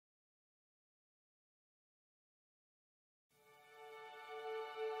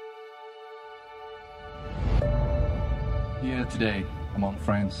here today among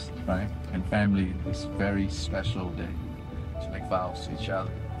friends, right, and family this very special day to make vows to each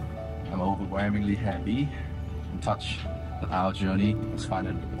other. I'm overwhelmingly happy and touched that our journey has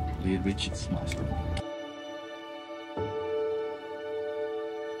finally reached its milestone.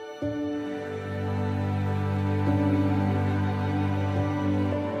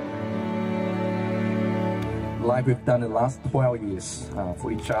 Like we've done in the last 12 years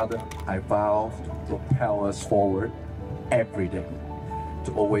for each other, I vow to propel us forward every day,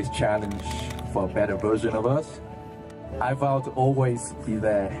 to always challenge for a better version of us. I vow to always be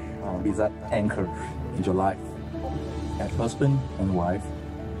there, be that anchor in your life, as husband and wife,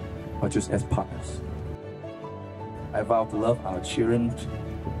 or just as partners. I vow to love our children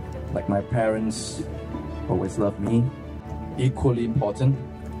like my parents always loved me. Equally important,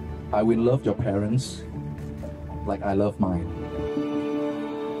 I will love your parents like I love mine.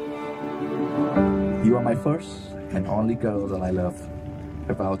 You are my first and only girl that I love.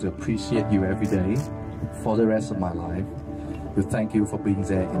 I vow to appreciate you every day for the rest of my life. To thank you for being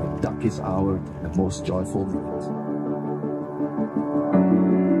there in the darkest hour, the most joyful minute.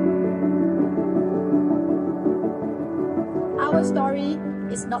 Our story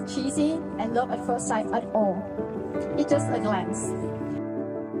is not cheesy and love at first sight at all. It's just a glance.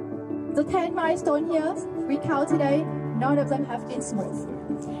 The 10 milestones here we count today, none of them have been smooth.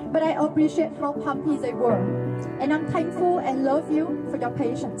 But I appreciate how pumpy they were. And I'm thankful and love you for your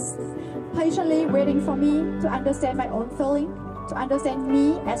patience. Patiently waiting for me to understand my own feeling, to understand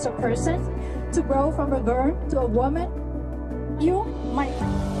me as a person, to grow from a girl to a woman. You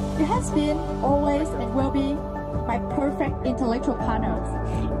has been, always, and will be my perfect intellectual partner,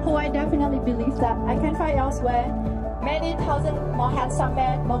 who I definitely believe that I can find elsewhere. Many thousand more handsome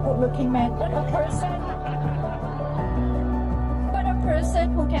men, more good-looking men, but a person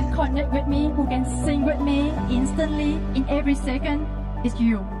who can connect with me, who can sing with me instantly in every second is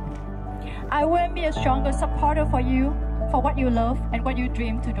you. I will be a stronger supporter for you, for what you love and what you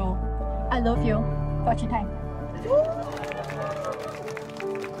dream to do. I love you. For Chitang.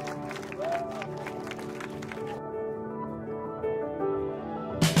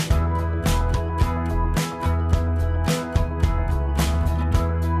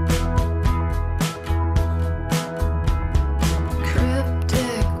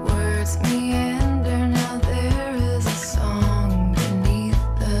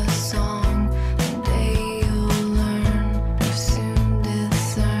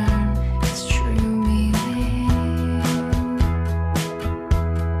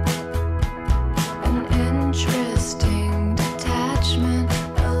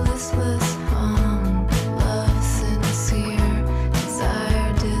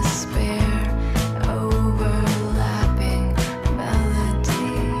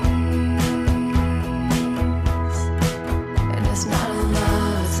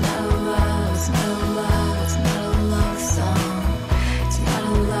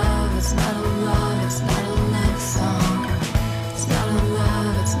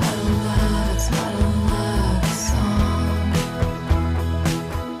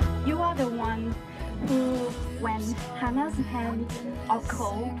 Or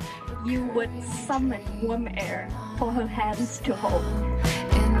cold, you would summon warm air for her hands to hold.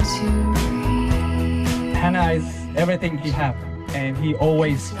 Hannah is everything he has, and he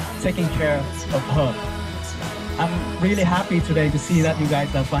always taking care of her. I'm really happy today to see that you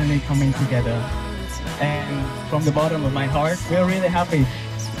guys are finally coming together. And from the bottom of my heart, we're really happy.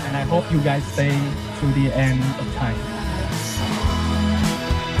 And I hope you guys stay to the end of time.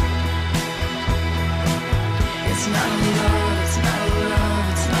 It's not love, it's not love,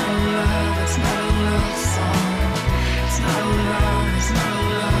 it's not love, it's not a love song. It's not love, it's not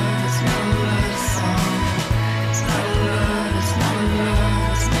love, it's not a love song. It's not love, it's not love,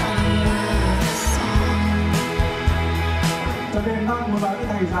 it's not a love song. Cho nên một cái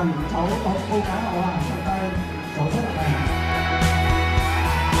này rằng cháu có cô gái họ hàng trong tay cháu rất là đẹp.